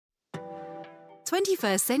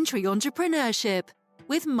21st Century Entrepreneurship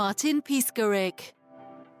with Martin Piskarik.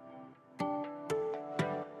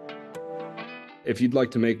 If you'd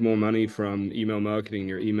like to make more money from email marketing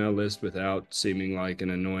your email list without seeming like an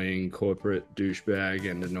annoying corporate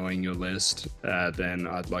douchebag and annoying your list, then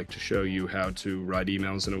I'd like to show you how to write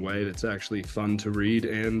emails in a way that's actually fun to read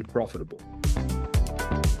and profitable.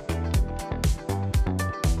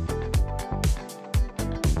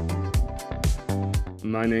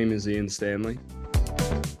 My name is Ian Stanley,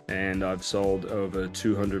 and I've sold over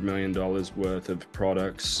 $200 million worth of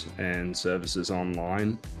products and services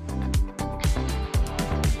online.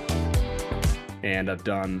 And I've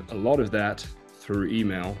done a lot of that through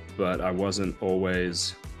email, but I wasn't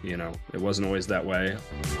always, it wasn't always that way.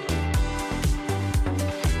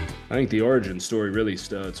 I think the origin story really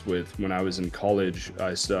starts with when I was in college.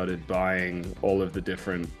 I started buying all of the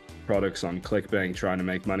different products on ClickBank, trying to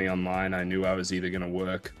make money online. I knew I was either going to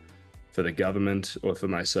work for the government or for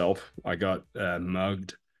myself. I got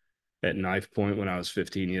mugged at knife point when I was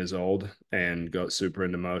 15 years old and got super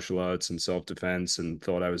into martial arts and self-defense and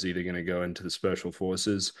thought I was either going to go into the special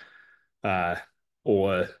forces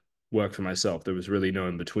or work for myself. There was really no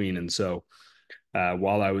in between. And so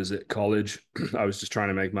while I was at college, I was just trying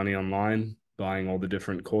to make money online, buying all the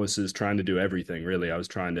different courses, trying to do everything, really. I was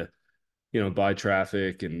trying to, buy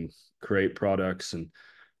traffic and create products and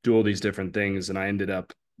do all these different things. And I ended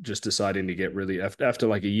up just deciding to get really, after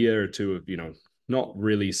like a year or two of, not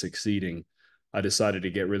really succeeding, I decided to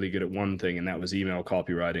get really good at one thing, and that was email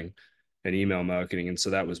copywriting and email marketing. And so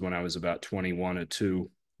that was when I was about 21 or 2,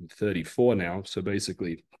 I'm 34 now. So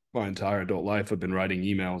basically my entire adult life, I've been writing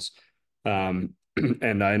emails.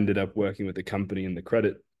 And I ended up working with a company in the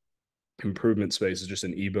credit improvement space. It's just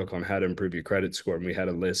an ebook on how to improve your credit score. And we had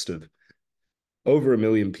a list of over 1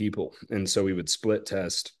 million people. And so we would split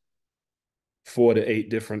test 4 to 8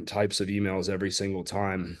 different types of emails every single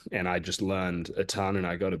time. And I just learned a ton and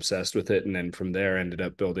I got obsessed with it. And then from there, I ended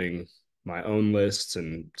up building my own lists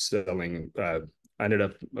and selling. I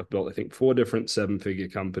built, I think, 4 different 7-figure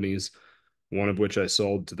companies, one of which I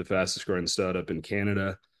sold to the fastest growing startup in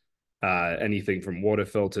Canada. Anything from water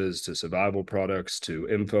filters to survival products to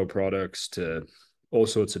info products to all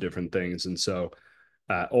sorts of different things. And so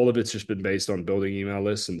all of it's just been based on building email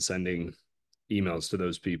lists and sending emails to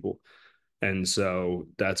those people. And so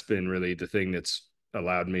that's been really the thing that's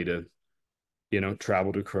allowed me to,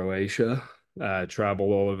 travel to Croatia,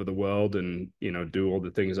 travel all over the world and, do all the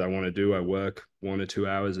things I want to do. I work 1 or 2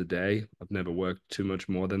 hours a day. I've never worked too much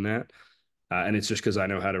more than that. And it's just because I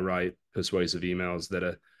know how to write persuasive emails that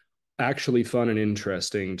are actually fun and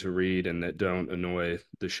interesting to read and that don't annoy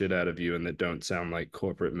the shit out of you and that don't sound like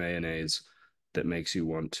corporate mayonnaise that makes you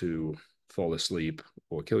want to fall asleep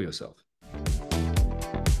or kill yourself.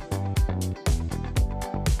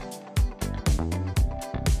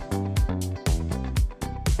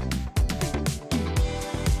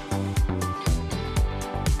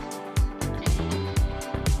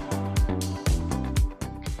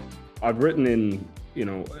 I've written in,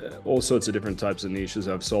 all sorts of different types of niches.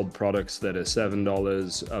 I've sold products that are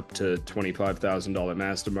 $7 up to $25,000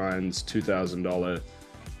 masterminds, $2,000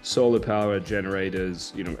 solar power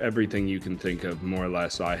generators, everything you can think of, more or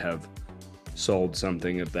less. I have sold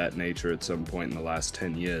something of that nature at some point in the last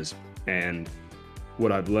 10 years. And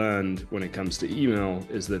what I've learned when it comes to email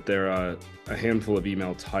is that there are a handful of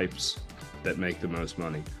email types that make the most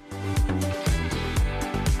money.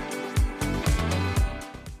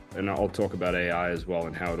 And I'll talk about AI as well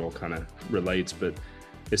and how it all kind of relates. But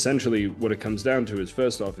essentially what it comes down to is,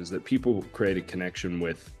 first off, is that people create a connection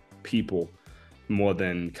with people more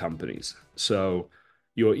than companies. So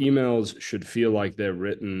your emails should feel like they're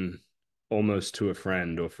written almost to a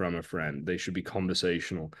friend or from a friend. They should be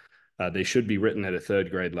conversational. They should be written at a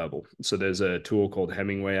 3rd grade level. So there's a tool called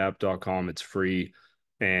HemingwayApp.com. It's free.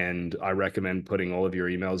 And I recommend putting all of your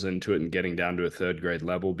emails into it and getting down to a 3rd grade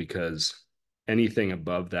level, because anything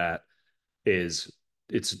above that is,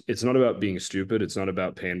 it's not about being stupid. It's not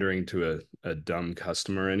about pandering to a dumb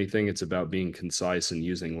customer or anything. It's about being concise and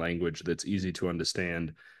using language that's easy to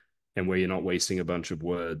understand and where you're not wasting a bunch of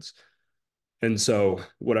words. And so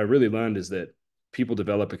what I really learned is that people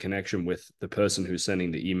develop a connection with the person who's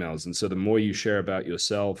sending the emails. And so the more you share about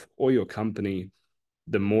yourself or your company,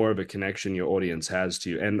 the more of a connection your audience has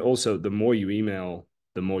to you. And also the more you email,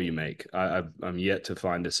 the more you make. I'm yet to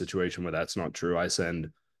find a situation where that's not true. I send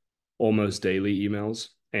almost daily emails,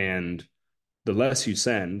 and the less you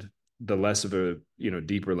send, the less of a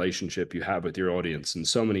deep relationship you have with your audience. And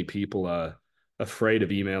so many people are afraid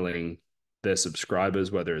of emailing their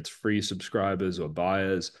subscribers, whether it's free subscribers or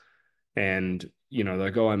buyers. And they're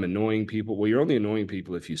like, oh, I'm annoying people. Well, you're only annoying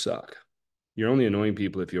people if you suck. You're only annoying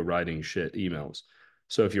people if you're writing shit emails.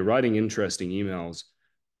 So if you're writing interesting emails,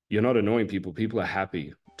 you're not annoying people. People are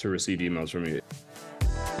happy to receive emails from you.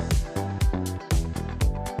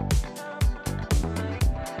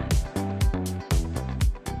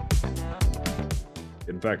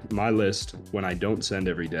 In fact, my list, when I don't send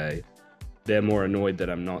every day, they're more annoyed that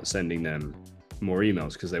I'm not sending them more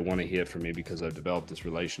emails because they want to hear from me because I've developed this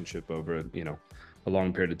relationship over, a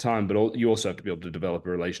long period of time. But you also have to be able to develop a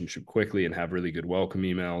relationship quickly and have really good welcome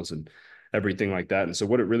emails and everything like that. And so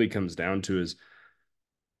what it really comes down to is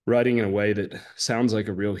writing in a way that sounds like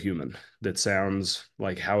a real human, that sounds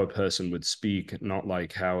like how a person would speak, not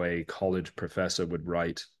like how a college professor would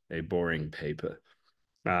write a boring paper.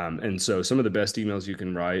 And so some of the best emails you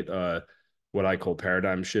can write are what I call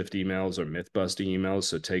paradigm shift emails or myth busting emails.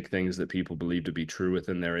 So take things that people believe to be true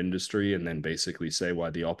within their industry and then basically say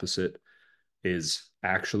why the opposite is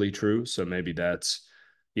actually true. So maybe that's,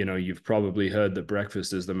 you've probably heard that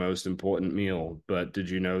breakfast is the most important meal, but did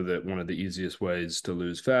you know that one of the easiest ways to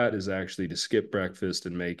lose fat is actually to skip breakfast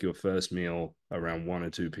and make your first meal around 1 or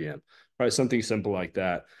 2 p.m., right? Something simple like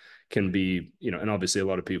that can be, and obviously a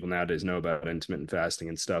lot of people nowadays know about intermittent fasting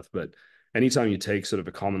and stuff, but anytime you take sort of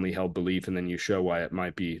a commonly held belief and then you show why it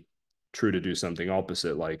might be true to do something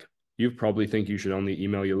opposite, like you probably think you should only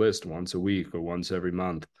email your list once a week or once every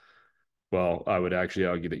month. Well, I would actually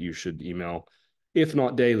argue that you should email, if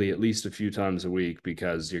not daily, at least a few times a week,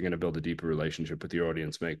 because you're going to build a deeper relationship with your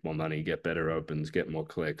audience, make more money, get better opens, get more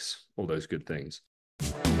clicks, all those good things.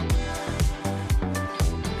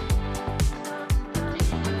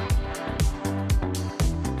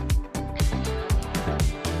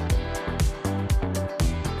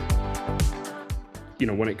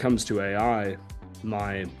 When it comes to AI,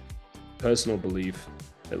 my personal belief,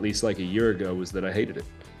 at least like a year ago, was that I hated it.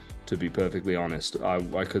 To be perfectly honest,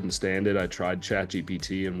 I couldn't stand it. I tried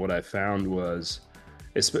ChatGPT, and what I found was,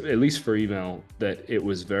 at least for email, that it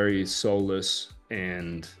was very soulless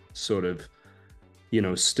and sort of,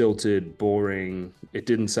 stilted, boring. It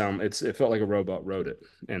didn't sound, it felt like a robot wrote it.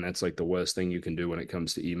 And that's like the worst thing you can do when it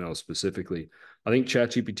comes to email specifically. I think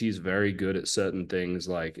ChatGPT is very good at certain things.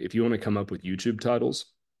 Like if you want to come up with YouTube titles,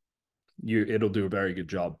 it'll do a very good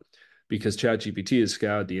job because ChatGPT has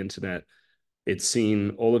scoured the internet. It's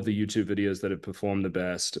seen all of the YouTube videos that have performed the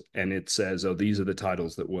best, and it says, oh, these are the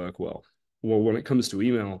titles that work well. Well, when it comes to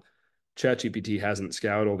email, ChatGPT hasn't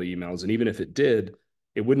scoured all the emails. And even if it did,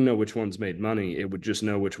 it wouldn't know which ones made money. It would just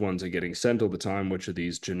know which ones are getting sent all the time, which are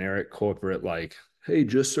these generic corporate, like, hey,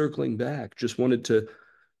 just circling back, just wanted to,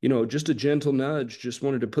 just a gentle nudge, just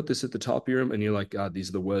wanted to put this at the top of your, and you're like, God, these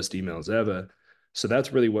are the worst emails ever. So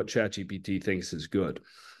that's really what ChatGPT thinks is good.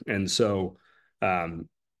 And so,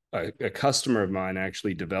 a customer of mine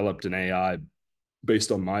actually developed an AI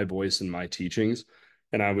based on my voice and my teachings.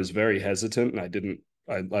 And I was very hesitant and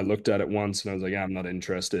I looked at it once and I was like, yeah, I'm not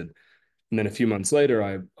interested. And then a few months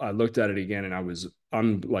later, I looked at it again and I was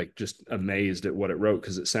just amazed at what it wrote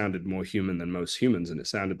because it sounded more human than most humans and it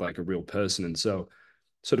sounded like a real person. And so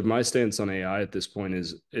sort of my stance on AI at this point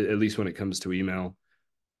is, at least when it comes to email,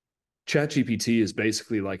 ChatGPT is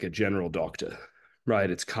basically like a general doctor, right?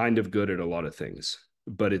 It's kind of good at a lot of things,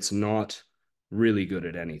 but it's not really good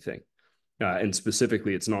at anything. And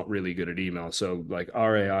specifically, it's not really good at email. So, like,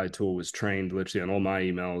 our AI tool was trained literally on all my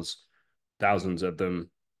emails, thousands of them,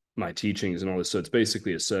 my teachings, and all this. So, it's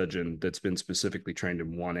basically a surgeon that's been specifically trained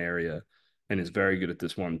in one area and is very good at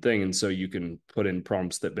this one thing. And so, you can put in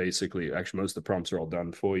prompts that basically, actually, most of the prompts are all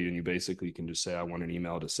done for you. And you basically can just say, I want an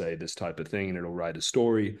email to say this type of thing, and it'll write a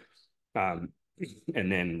story um,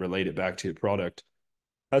 and then relate it back to your product.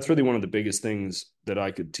 That's really one of the biggest things that I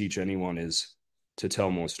could teach anyone is to tell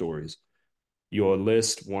more stories. Your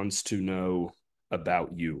list wants to know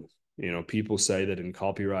about you. People say that in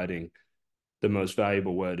copywriting, the most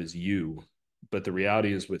valuable word is you. But the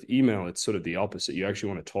reality is with email, it's sort of the opposite. You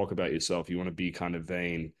actually want to talk about yourself. You want to be kind of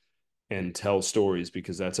vain and tell stories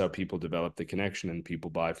because that's how people develop the connection and people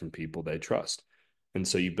buy from people they trust. And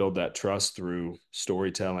so you build that trust through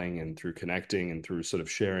storytelling and through connecting and through sort of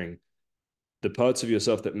sharing the parts of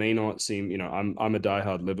yourself that may not seem, I'm a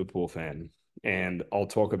diehard Liverpool fan, and I'll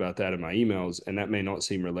talk about that in my emails, and that may not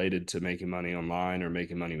seem related to making money online or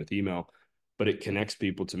making money with email, but it connects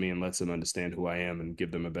people to me and lets them understand who I am and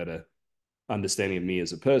give them a better understanding of me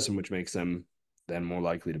as a person, which makes them then more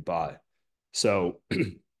likely to buy. So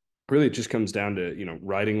really it just comes down to,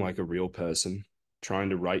 writing like a real person,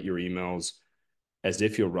 trying to write your emails as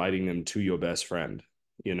if you're writing them to your best friend,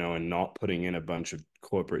 and not putting in a bunch of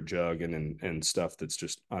corporate jargon and stuff that's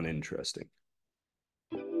just uninteresting.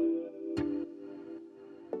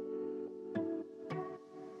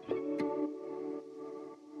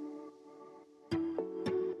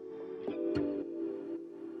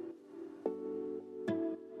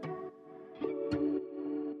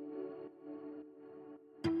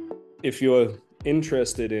 if you're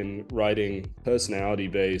interested in writing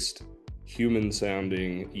personality-based,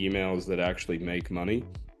 human-sounding emails that actually make money,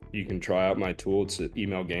 you can try out my tool. It's at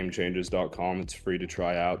emailgamechangers.com. It's free to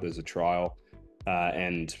try out. There's a trial.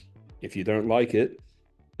 And if you don't like it,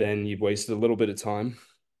 then you've wasted a little bit of time.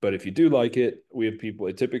 But if you do like it, we have people,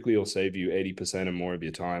 it typically will save you 80% or more of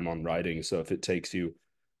your time on writing. So if it takes you,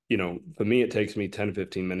 for me, it takes me 10 to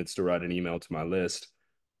 15 minutes to write an email to my list,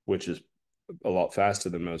 which is a lot faster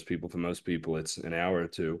than most people. For most people, it's an hour or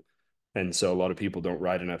two. And so a lot of people don't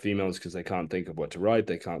write enough emails because they can't think of what to write.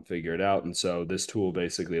 They can't figure it out. And so this tool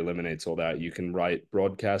basically eliminates all that. You can write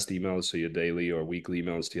broadcast emails, so your daily or weekly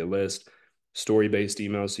emails to your list, story-based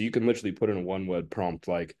emails. So you can literally put in a one-word prompt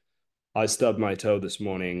like, I stubbed my toe this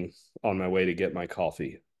morning on my way to get my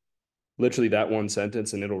coffee. Literally that one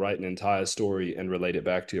sentence, and it'll write an entire story and relate it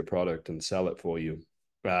back to your product and sell it for you.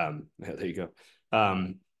 There you go.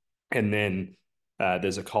 And then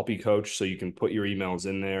there's a copy coach, so you can put your emails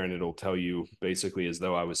in there and it'll tell you basically as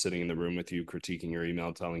though I was sitting in the room with you, critiquing your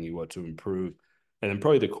email, telling you what to improve. And then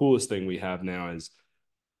probably the coolest thing we have now is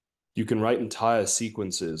you can write entire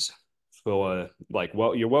sequences for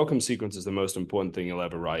your welcome sequence is the most important thing you'll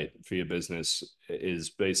ever write for your business.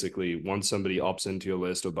 Is basically once somebody opts into your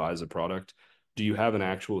list or buys a product, do you have an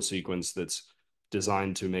actual sequence that's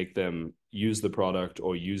designed to make them use the product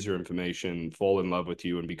or use your information, fall in love with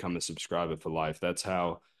you, and become a subscriber for life? That's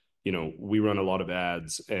how, we run a lot of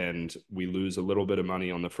ads and we lose a little bit of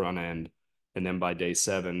money on the front end. And then by day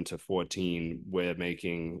 7 to 14, we're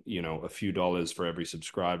making, a few dollars for every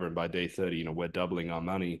subscriber. And by day 30, we're doubling our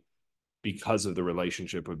money because of the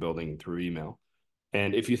relationship we're building through email.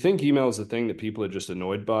 And if you think email is the thing that people are just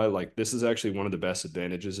annoyed by, like this is actually one of the best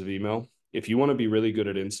advantages of email. If you want to be really good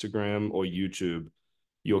at Instagram or YouTube,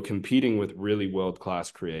 you're competing with really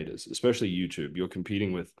world-class creators, especially YouTube. You're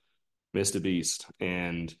competing with Mr. Beast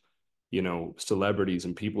and, celebrities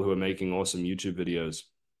and people who are making awesome YouTube videos.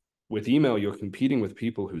 With email, you're competing with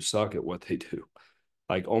people who suck at what they do.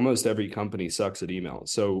 Like almost every company sucks at email.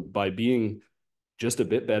 So by being just a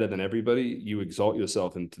bit better than everybody, you exalt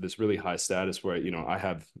yourself into this really high status where, I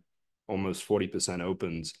have almost 40%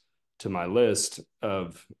 opens to my list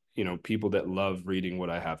of, people that love reading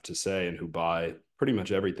what I have to say and who buy pretty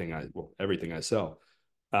much everything I sell.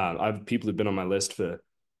 I have people who've been on my list for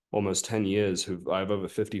almost 10 years I have over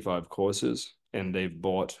 55 courses and they've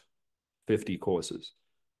bought 50 courses.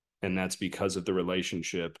 And that's because of the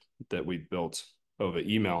relationship that we've built over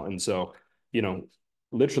email. And so,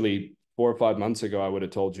 literally 4 or 5 months ago, I would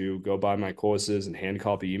have told you, go buy my courses and hand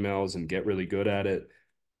copy emails and get really good at it.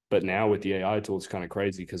 But now with the AI tool, it's kind of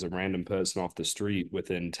crazy because a random person off the street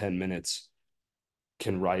within 10 minutes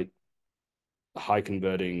can write high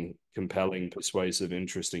converting, compelling, persuasive,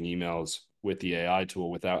 interesting emails with the AI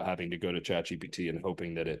tool without having to go to ChatGPT and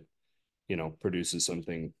hoping that it, produces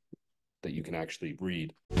something that you can actually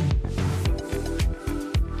read.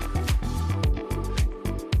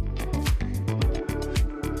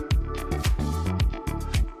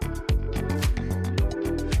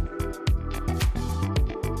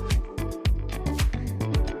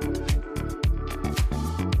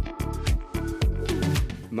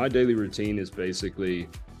 My daily routine is basically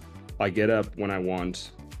I get up when I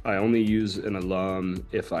want. I only use an alarm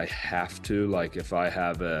if I have to, like if I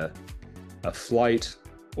have a flight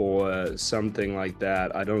or something like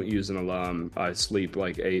that. I don't use an alarm. I sleep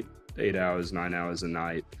like 8 hours, 9 hours a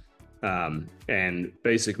night. And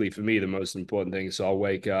basically for me, the most important thing, so I'll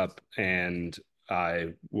wake up and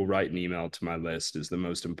I will write an email to my list is the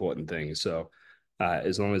most important thing. So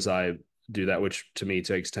as long as I do that, which to me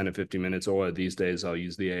takes 10 to 15 minutes, or these days I'll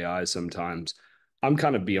use the AI sometimes. I'm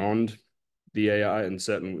kind of beyond the AI and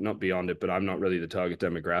certainly not beyond it, but I'm not really the target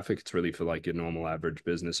demographic. It's really for like your normal average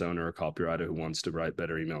business owner or copywriter who wants to write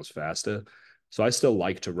better emails faster. So I still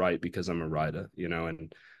like to write because I'm a writer,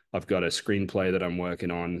 and I've got a screenplay that I'm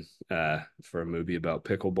working on for a movie about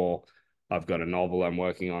pickleball. I've got a novel I'm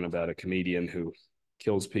working on about a comedian who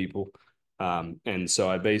kills people. And so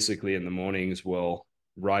I basically in the mornings will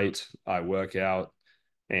write, I work out,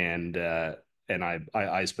 and I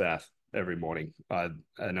ice bath every morning. I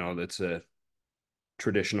know that's a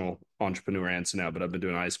traditional entrepreneur answer now, but I've been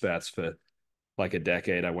doing ice baths for like a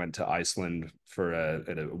decade. I went to Iceland for a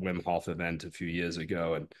Wim Hof event a few years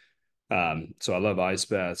ago, and so I love ice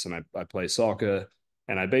baths, and I play soccer,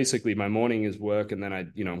 and I basically my morning is work, and then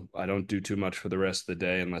I don't do too much for the rest of the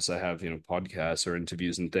day unless I have podcasts or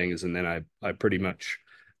interviews and things, and then I pretty much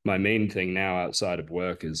my main thing now outside of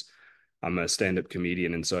work is I'm a stand-up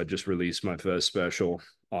comedian, and so I just released my first special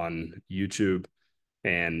on YouTube,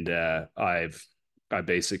 and I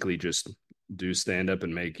basically just do stand-up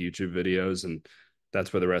and make YouTube videos, and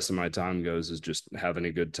that's where the rest of my time goes, is just having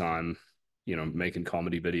a good time, making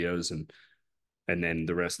comedy videos, and then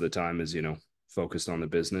the rest of the time is, focused on the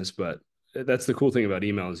business. But that's the cool thing about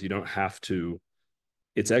emails. You don't have to,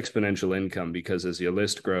 it's exponential income, because as your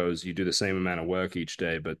list grows, you do the same amount of work each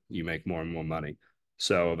day, but you make more and more money.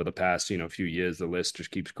 So over the past, few years, the list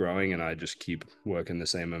just keeps growing, and I just keep working the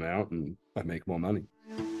same amount, and I make more money.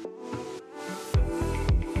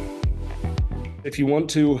 If you want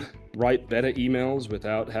to write better emails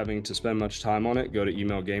without having to spend much time on it, go to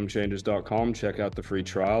emailgamechangers.com, check out the free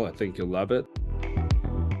trial. I think you'll love it.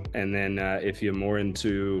 And then if you're more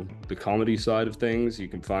into the comedy side of things, you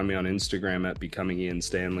can find me on Instagram at Becoming Ian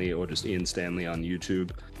Stanley, or just Ian Stanley on YouTube.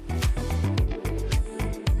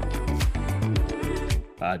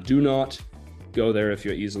 Do not go there if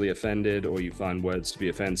you're easily offended or you find words to be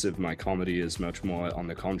offensive. My comedy is much more on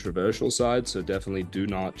the controversial side, so definitely do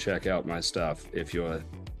not check out my stuff if you're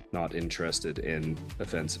not interested in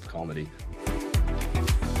offensive comedy.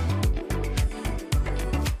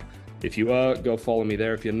 If you are, go follow me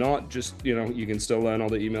there. If you're not, just, you can still learn all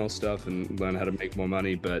the email stuff and learn how to make more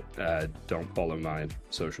money, but don't follow my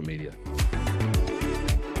social media.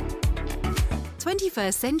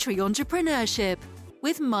 21st Century Entrepreneurship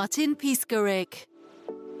with Martin Piskarik.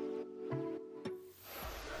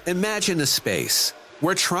 Imagine a space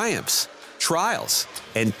where triumphs, trials,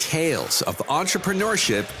 and tales of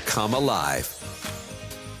entrepreneurship come alive.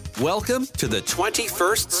 Welcome to the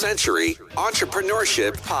 21st Century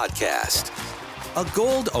Entrepreneurship Podcast, a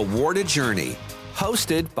gold awarded journey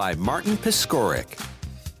hosted by Martin Piskarik,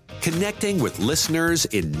 connecting with listeners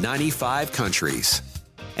in 95 countries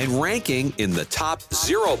and ranking in the top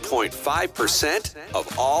 0.5%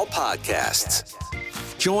 of all podcasts.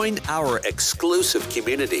 Join our exclusive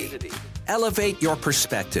community, elevate your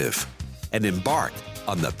perspective, and embark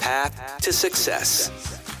on the path to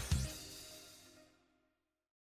success.